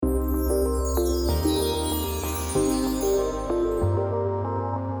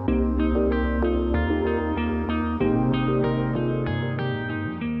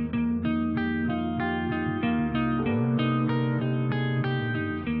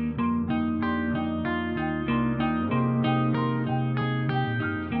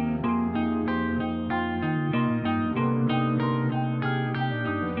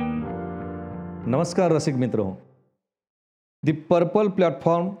नमस्कार रसिक मित्र हो. दी पर्पल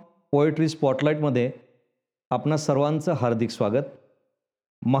प्लॅटफॉर्म पोएट्री स्पॉटलाईटमध्ये आपणा सर्वांचं हार्दिक स्वागत.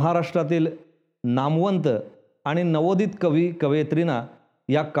 महाराष्ट्रातील नामवंत आणि नवोदित कवी कवयित्रींना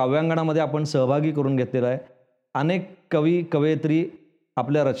या काव्यांगणामध्ये आपण सहभागी करून घेतलेला आहे. अनेक कवी कवयित्री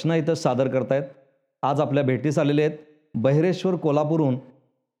आपल्या रचना इथं सादर करतायत. आज आपल्या भेटीस आलेले आहेत बहिरेश्वर कोल्हापूरहून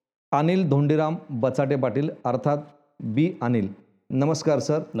अनिल धोंडीराम बचाटे पाटील अर्थात बी अनिल. नमस्कार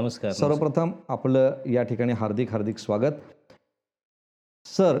सर. नमस्कार. सर्वप्रथम आपलं या ठिकाणी हार्दिक हार्दिक स्वागत.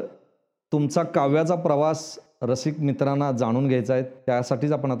 सर, तुमचा काव्याचा प्रवास रसिक मित्रांना जाणून घ्यायचा आहे,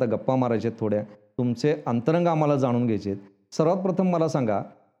 त्यासाठीच आपण आता गप्पा मारायचे आहेत थोड्या. तुमचे अंतरंग आम्हाला जाणून घ्यायचे आहेत. सर्वात प्रथम मला सांगा,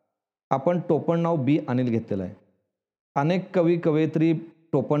 आपण टोपण नाव बी अनिल घेतलेलं आहे. अनेक कवी कवयित्री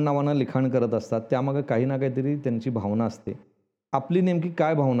टोपण नावानं लिखाण करत असतात, त्यामागे काही ना काहीतरी त्यांची भावना असते. आपली नेमकी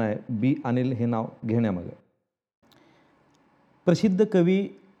काय भावना आहे बी अनिल हे नाव घेण्यामागे? प्रसिद्ध कवी,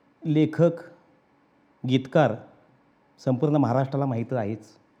 लेखक, गीतकार संपूर्ण महाराष्ट्राला माहीत आहेच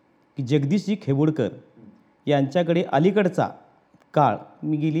की जगदीशजी खेबुडकर यांच्याकडे अलीकडचा काळ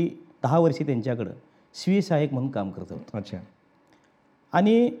मी गेली 10 वर्षे त्यांच्याकडं स्वीय सहाय्यक म्हणून काम करत होतो. अच्छा.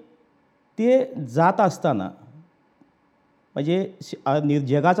 आणि ते जात असताना म्हणजे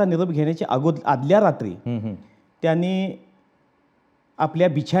जगाचा निरोप घेण्याची आदल्या रात्री त्यांनी आपल्या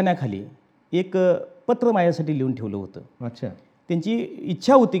बिछाण्याखाली एक पत्र माझ्यासाठी लिहून ठेवलं होतं. अच्छा. त्यांची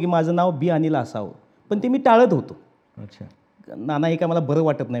इच्छा होती की माझं नाव बी अनिल असावं, पण ते मी टाळत होतो. अच्छा. नाना हे काय मला बरं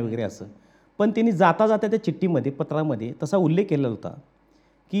वाटत नाही वगैरे असं. पण त्यांनी जाता जाता त्या चिठ्ठीमध्ये पत्रामध्ये तसा उल्लेख केलेला होता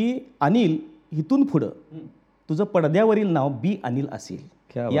की अनिल, इथून पुढं तुझं पडद्यावरील नाव बी अनिल असेल,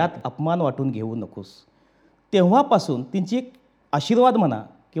 यात अपमान वाटून घेऊ नकोस. तेव्हापासून त्यांची एक आशीर्वाद म्हणा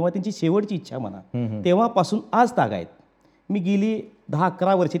किंवा त्यांची शेवटची इच्छा म्हणा, तेव्हापासून आज तागायत मी गेली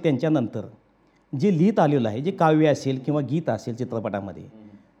 10-11 वर्षे त्यांच्यानंतर जे लिहित आलेलं आहे, जे काव्य असेल किंवा गीत असेल चित्रपटामध्ये,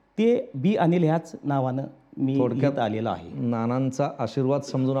 ते बी अनिल ह्याच नावानं मी लिहित आलेलं आहे. नानांचा आशीर्वाद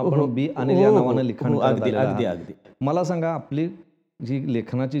समजून आपण बी अनिल या नावानं लिखाण करत आलेलं आहे. अगदी. मला सांगा, आपली जी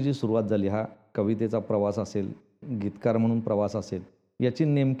लेखनाची जी सुरुवात झाली, हा कवितेचा प्रवास असेल, गीतकार म्हणून प्रवास असेल, याची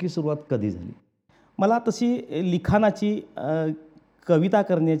नेमकी सुरुवात कधी झाली? मला तशी लिखाणाची, कविता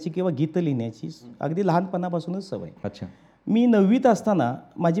करण्याची किंवा गीत लिहिण्याची अगदी लहानपणापासूनच सवय. अच्छा. मी 9वीत असताना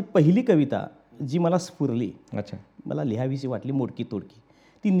माझी पहिली कविता जी मला स्फुरली, अच्छा, मला लिहावीशी वाटली मोडकी तोडकी,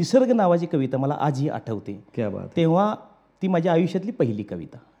 ती निसर्ग नावाची कविता मला आजही आठवते. क्या बात. तेव्हा ती माझ्या आयुष्यातली पहिली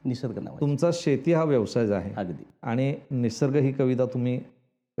कविता निसर्ग नावाची. तुमचा शेती हा व्यवसाय आहे. अगदी. आणि निसर्ग ही कविता तुम्ही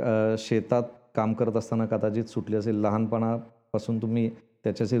शेतात काम करत असताना कदाचित सुटली असेल. लहानपणापासून तुम्ही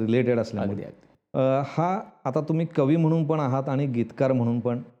त्याच्याशी रिलेटेड असल्यामुळे हा आता तुम्ही कवी म्हणून पण आहात आणि गीतकार म्हणून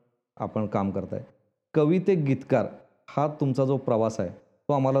पण आपण काम करताय. कवी ते गीतकार हा तुमचा जो प्रवास आहे,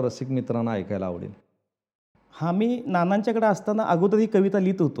 तो आम्हाला रसिक मित्रांना ऐकायला आवडेल. हा, मी नानांच्याकडे असताना अगोदर ही कविता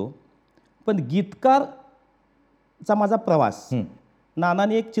लिहित होतो, पण गीतकारचा माझा प्रवास,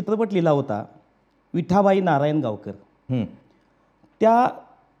 नानाने एक चित्रपट लिहिला होता विठाबाई नारायण गावकर. त्या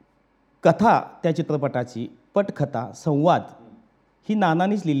कथा, त्या चित्रपटाची पटकथा, संवाद ही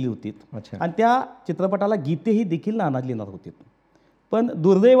नानानीच लिहिली होती. आणि त्या चित्रपटाला गीतेही देखील नानाच लिहिणार होते. पण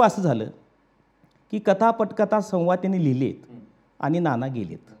दुर्दैव असं झालं की कथा, पटकथा, संवाद त्यांनी लिहिलेत आणि नाना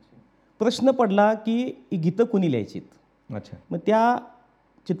गेलेत. प्रश्न पडला की ही गीतं कुणी लिहायचीत? अच्छा. मग त्या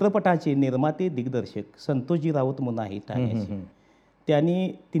चित्रपटाचे निर्माते दिग्दर्शक संतोषजी राऊत म्हणून आहे ठाण्याचे,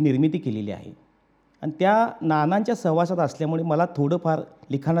 त्यांनी ती निर्मिती केलेली आहे. आणि त्या नानांच्या सहवासात असल्यामुळे मला थोडंफार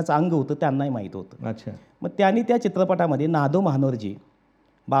लिखाणाचं अंग होतं, त्यांनाही माहीत होतं. अच्छा. मग त्यांनी त्या चित्रपटामध्ये नादो महानोरजी,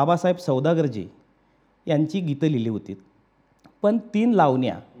 बाबासाहेब सौदागरजी यांची गीतं लिहिली होती. पण 3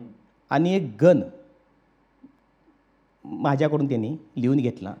 लावण्या आणि एक गण माझ्याकडून त्यांनी लिहून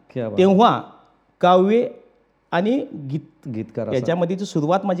घेतला. तेव्हा काव्य आणि गीतकार याच्यामध्ये जी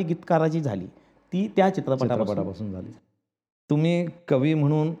सुरुवात माझी गीतकाराची झाली ती त्या चित्रपटापासून झाली. तुम्ही कवी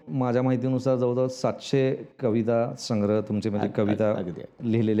म्हणून माझ्या माहितीनुसार जवळजवळ 700 कविता संग्रह तुमचे म्हणजे कविता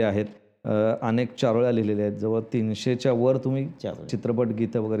लिहिलेल्या आहेत. अनेक चारोळ्या लिहिलेल्या आहेत. जवळ 300च्या वर तुम्ही चित्रपट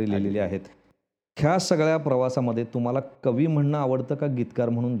गीतं वगैरे लिहिलेली आहेत. ह्या सगळ्या प्रवासामध्ये तुम्हाला कवी म्हणणं आवडतं का गीतकार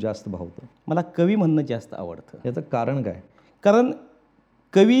म्हणून जास्त भावतं? मला कवी म्हणणं जास्त आवडतं. याचं कारण काय? कारण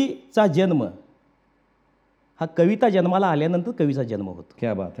कवीचा जन्म हा कविता जन्माला आल्यानंतर कवीचा जन्म होतो.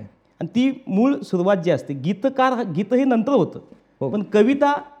 क्या बात आहे. आणि ती मूळ सुरुवात जी असते, गीत हे नंतर होतं, पण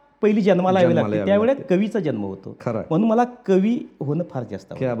कविता पहिली जन्माला यावी लागते, त्यावेळेस कवीचा जन्म होतो. खरं. म्हणून मला कवी होणं फार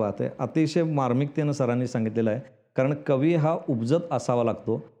जास्त. क्या बात आहे. अतिशय मार्मिकतेनं सरांनी सांगितलेलं आहे. कारण कवी हा उपजत असावा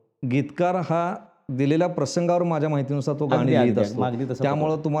लागतो. गीतकार हा दिलेल्या प्रसंगावर माझ्या माहितीनुसार तो गाणी लिहित असतो,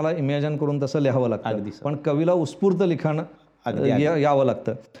 त्यामुळं तुम्हाला इमॅजिन करून तसं लिहावं लागतं. पण कवीला उत्स्फूर्त लिखाण यावं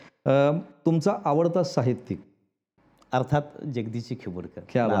लागतं. तुमचा आवडता साहित्यिक? अर्थात जगदीशजी खेबुडकर.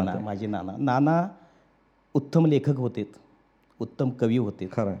 क्या बात नाना, आहे. माझे नाना उत्तम लेखक होते, उत्तम कवी होते,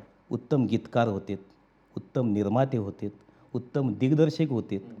 खरं आहे. उत्तम गीतकार होते, उत्तम निर्माते होते, उत्तम दिग्दर्शक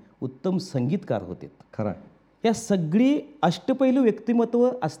होते, उत्तम संगीतकार होते. खरं आहे. या सगळी अष्टपैलू व्यक्तिमत्व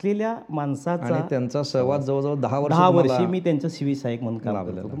असलेल्या आणि माणसाचा त्यांचा सहवास जवळजवळ 10 वर्ष 10 तुम्हाला वर्षे मी त्यांचं शिवीसहायक म्हणून काम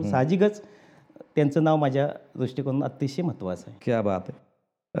करत होतो. साहजिकच त्यांचं नाव माझ्या दृष्टिकोनातून अतिशय महत्त्वाचं आहे. क्या बात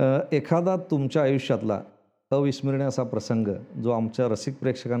आहे. एखादा तुमच्या आयुष्यातला अविस्मरणीय असा प्रसंग जो आमच्या रसिक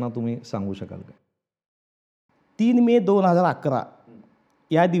प्रेक्षकांना तुम्ही सांगू शकाल का? 3 मे 2011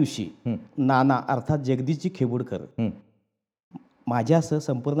 या दिवशी नाना अर्थात जगदीशजी खेबुडकर माझ्यासह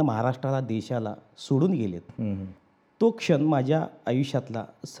संपूर्ण महाराष्ट्राला, देशाला सोडून गेलेत. तो क्षण माझ्या आयुष्यातला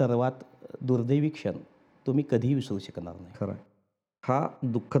सर्वात दुर्दैवी क्षण तो मी कधीही विसरू शकणार नाही. खरं आहे. हा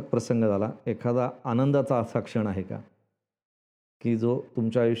दुःखद प्रसंग झाला. एखादा आनंदाचा असा क्षण आहे का की जो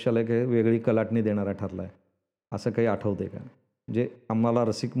तुमच्या आयुष्याला एक वेगळी कलाटणी देणारा ठरला आहे, असं काही आठवते का? जे आम्हाला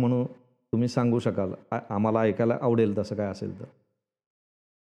रसिक म्हणून तुम्ही सांगू शकाल, आम्हाला ऐकायला आवडेल तसं काय असेल तर.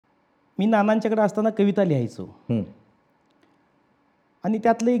 मी नानांच्याकडे असताना कविता लिहायचो आणि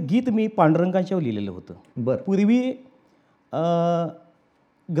त्यातलं एक गीत मी पांडुरंगांच्यावर लिहिलेलं होतं. बरं. पूर्वी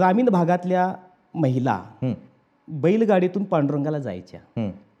ग्रामीण भागातल्या महिला बैलगाडीतून पांडुरंगाला जायच्या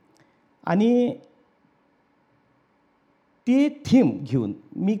आणि ती थीम घेऊन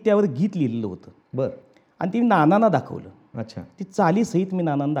मी त्यावर गीत लिहिलेलं होतं. बरं. आणि ती नानांना दाखवलं. अच्छा. ती चालीसहित मी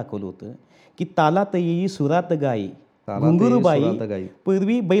नानांना दाखवलं होतं की तालात येई सुरात गाई तालात येई घुंगरूबाई. सुरात गाई.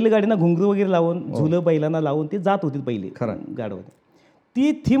 पूर्वी बैलगाडीना घुंगरू वगैरे लावून झुलं बैलांना लावून ते जात होती पहिले गाडवत.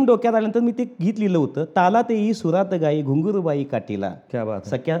 ती थीम डोक्यात आल्यानंतर मी ते गीत लिहिलं होतं. तालात येई सुरात गाई घुंगरूबाई काठीला क्या बात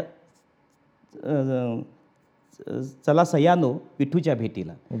आहे. सख्या चला सयानो विठूच्या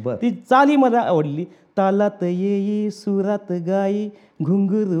भेटीला. बरं. ती चाली मला आवडली. तालात येई सुरात गाई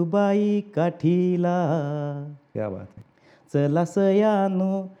घुंगरूबाई काठीला क्या बात आहे. चला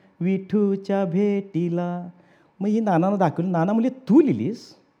सयानो विठूच्या भेटीला. मग ही नानांना दाखवली. नाना म्हणले तू लिहिलीस?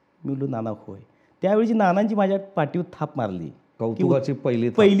 मी बोललो नाना होय. त्यावेळी नानांची माझ्या पाठीवर थाप मारली. कौतुकाची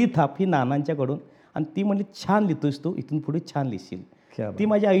पहिली थाप ही नानांच्याकडून. आणि ती म्हणली छान लिहितोस तू, इथून पुढे छान लिहिशील. ती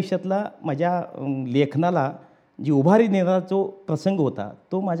माझ्या आयुष्यातला माझ्या लेखनाला जी उभारी देणारा जो प्रसंग होता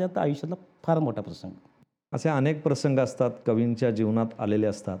तो माझ्या आयुष्यातला फार मोठा प्रसंग. असे अनेक प्रसंग असतात कवींच्या जीवनात आलेले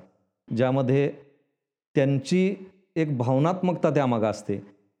असतात ज्यामध्ये त्यांची एक भावनात्मकता त्यामागं असते.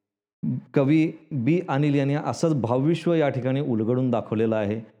 कवी B.ANIL यांनी असंच भावविश्व या ठिकाणी उलगडून दाखवलेलं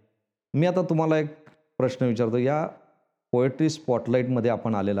आहे. मी आता तुम्हाला एक प्रश्न विचारतो. या पोएट्री स्पॉटलाईटमध्ये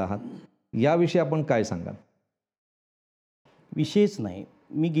आपण आलेला आहात, याविषयी आपण काय सांगाल? विषयच नाही.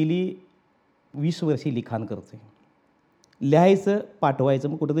 मी गेली 20 वर्षे लिखाण करतो आहे. लिहायचं, पाठवायचं,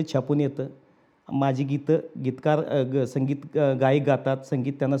 मग कुठंतरी छापून येतं. माझी गीतकार संगीत गायक गातात,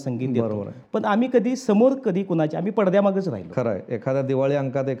 संगीत त्यांना संगीत देतो. पण आम्ही कधी कुणाच्या आम्ही पडद्यामागच राहिलो. खरं आहे. एखाद्या दिवाळी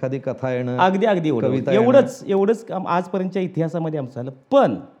अंकात एखादी कथा येणं, अगदी एवढंच आजपर्यंतच्या इतिहासामध्ये आमचं झालं.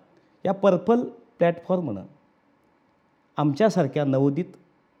 पण या पर्पल प्लॅटफॉर्मनं आमच्यासारख्या नवोदित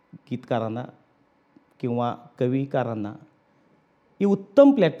गीतकारांना किंवा कविकारांना ही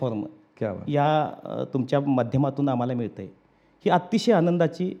उत्तम प्लॅटफॉर्म या तुमच्या माध्यमातून आम्हाला मिळतं आहे. ही अतिशय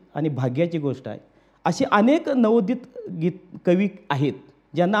आनंदाची आणि भाग्याची गोष्ट आहे. असे अनेक नवोदित कवी आहेत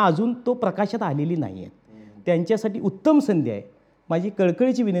ज्यांना अजून तो प्रकाशात आलेली नाही आहेत. त्यांच्यासाठी उत्तम संधी आहे. माझी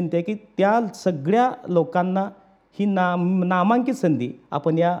कळकळीची विनंती आहे की त्या सगळ्या लोकांना ही नामांकित संधी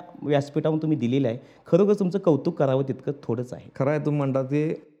आपण या व्यासपीठावरून तुम्ही दिलेली आहे. खरोखर तुमचं कौतुक करावं तितकं थोडंच आहे. खरं आहे. तुम्ही म्हणता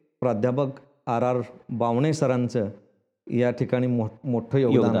ते प्राध्यापक R.R. बावणे सरांचं या ठिकाणी मोठं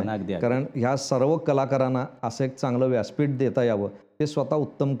योगदान आहे. कारण ह्या सर्व कलाकारांना असं एक चांगलं व्यासपीठ देता यावं. ते स्वतः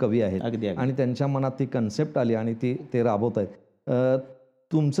उत्तम कवी आहेत आणि त्यांच्या मनात ती कन्सेप्ट आली आणि ते राबवत आहेत.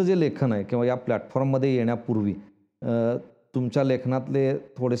 तुमचं जे लेखन आहे किंवा या प्लॅटफॉर्ममध्ये येण्यापूर्वी तुमच्या लेखनातले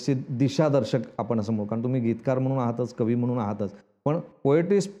थोडेसे दिशादर्शक आपण असं म्हणू, कारण तुम्ही गीतकार म्हणून आहातच, कवी म्हणून आहातच, पण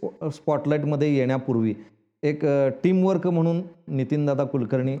पोएट्री स्पॉटलाईटमध्ये येण्यापूर्वी एक टीमवर्क म्हणून नितीनदादा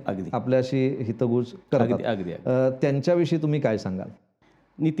कुलकर्णी आपल्याशी हितगुज करतात. त्यांच्याविषयी तुम्ही काय सांगाल?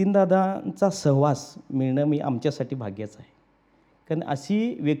 नितीनदादांचा सहवास मिळणं मी आमच्यासाठी भाग्याचं आहे. कारण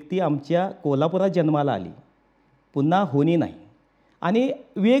अशी व्यक्ती आमच्या कोल्हापुरात जन्माला आली, पुन्हा होणी नाही. आणि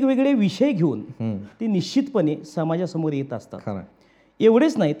वेगवेगळे विषय घेऊन ते निश्चितपणे समाजासमोर येत असतात.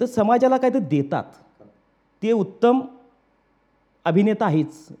 एवढेच नाही तर समाजाला काय तर देतात. ते उत्तम अभिनेता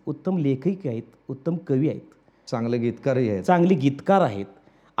आहेच, उत्तम लेखक आहेत, उत्तम कवी आहेत, चांगले गीतकारही आहेत, चांगले गीतकार आहेत.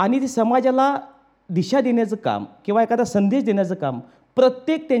 आणि ते समाजाला दिशा देण्याचं काम किंवा एखादा संदेश देण्याचं काम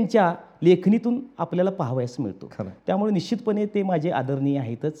प्रत्येक त्यांच्या लेखणीतून आपल्याला पाहावयास मिळतो. त्यामुळे निश्चितपणे ते माझे आदरणीय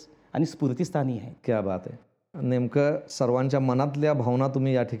आहेतच आणि स्फूर्तिस्थानी आहेत. क्या बात आहे. नेमकं सर्वांच्या मनातल्या भावना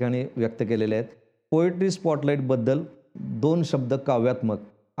तुम्ही या ठिकाणी व्यक्त केलेल्या आहेत. पोएट्री स्पॉटलाईटबद्दल 2 शब्द काव्यात्मक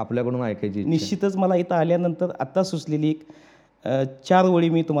आपल्याकडून ऐकायची इच्छा आहे. निश्चितच मला इथं आल्यानंतर आत्ता सुचलेली एक 4 ओळी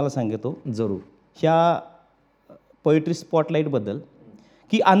मी तुम्हाला सांगतो जरूर. ह्या पोएट्री स्पॉटलाईटबद्दल,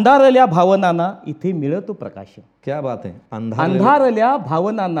 की अंधारल्या भावनांना इथे मिळतो प्रकाश. क्या बात आहे. अंधारल्या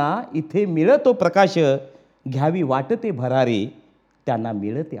भावनांना इथे मिळतो प्रकाश, घ्यावी वाटते भरारे त्यांना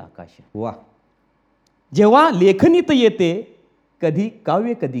मिळते आकाश. वा. जेव्हा लेखनीत येते कधी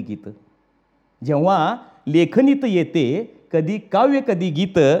काव्य कधी गीत, जेव्हा लेखनीत येते कधी काव्य कधी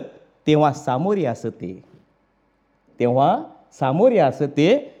गीत, तेव्हा सामोरे असते, तेव्हा सामोरे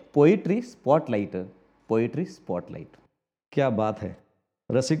असते पोएट्री स्पॉटलाईट, पोएट्री स्पॉटलाईट. क्या बात है.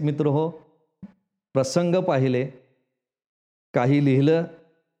 रसिक मित्र हो, प्रसंग पाहिले, काही लिहिलं,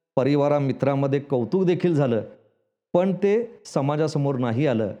 परिवारा मित्रामध्ये कौतुक देखील झालं, पण ते समाजासमोर नाही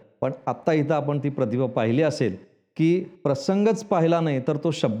आलं. पण आत्ता इथं आपण ती प्रतिभा पाहिली असेल की प्रसंगच पाहिला नाही तर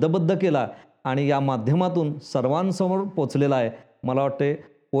तो शब्दबद्ध केला आणि या माध्यमातून सर्वांसमोर पोचलेला आहे. मला वाटते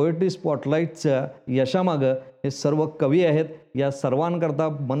पोएट्री स्पॉटलाईटच्या यशामागं हे सर्व कवी आहेत. या सर्वांकरता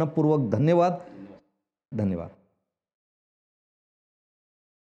मनपूर्वक धन्यवाद. धन्यवाद.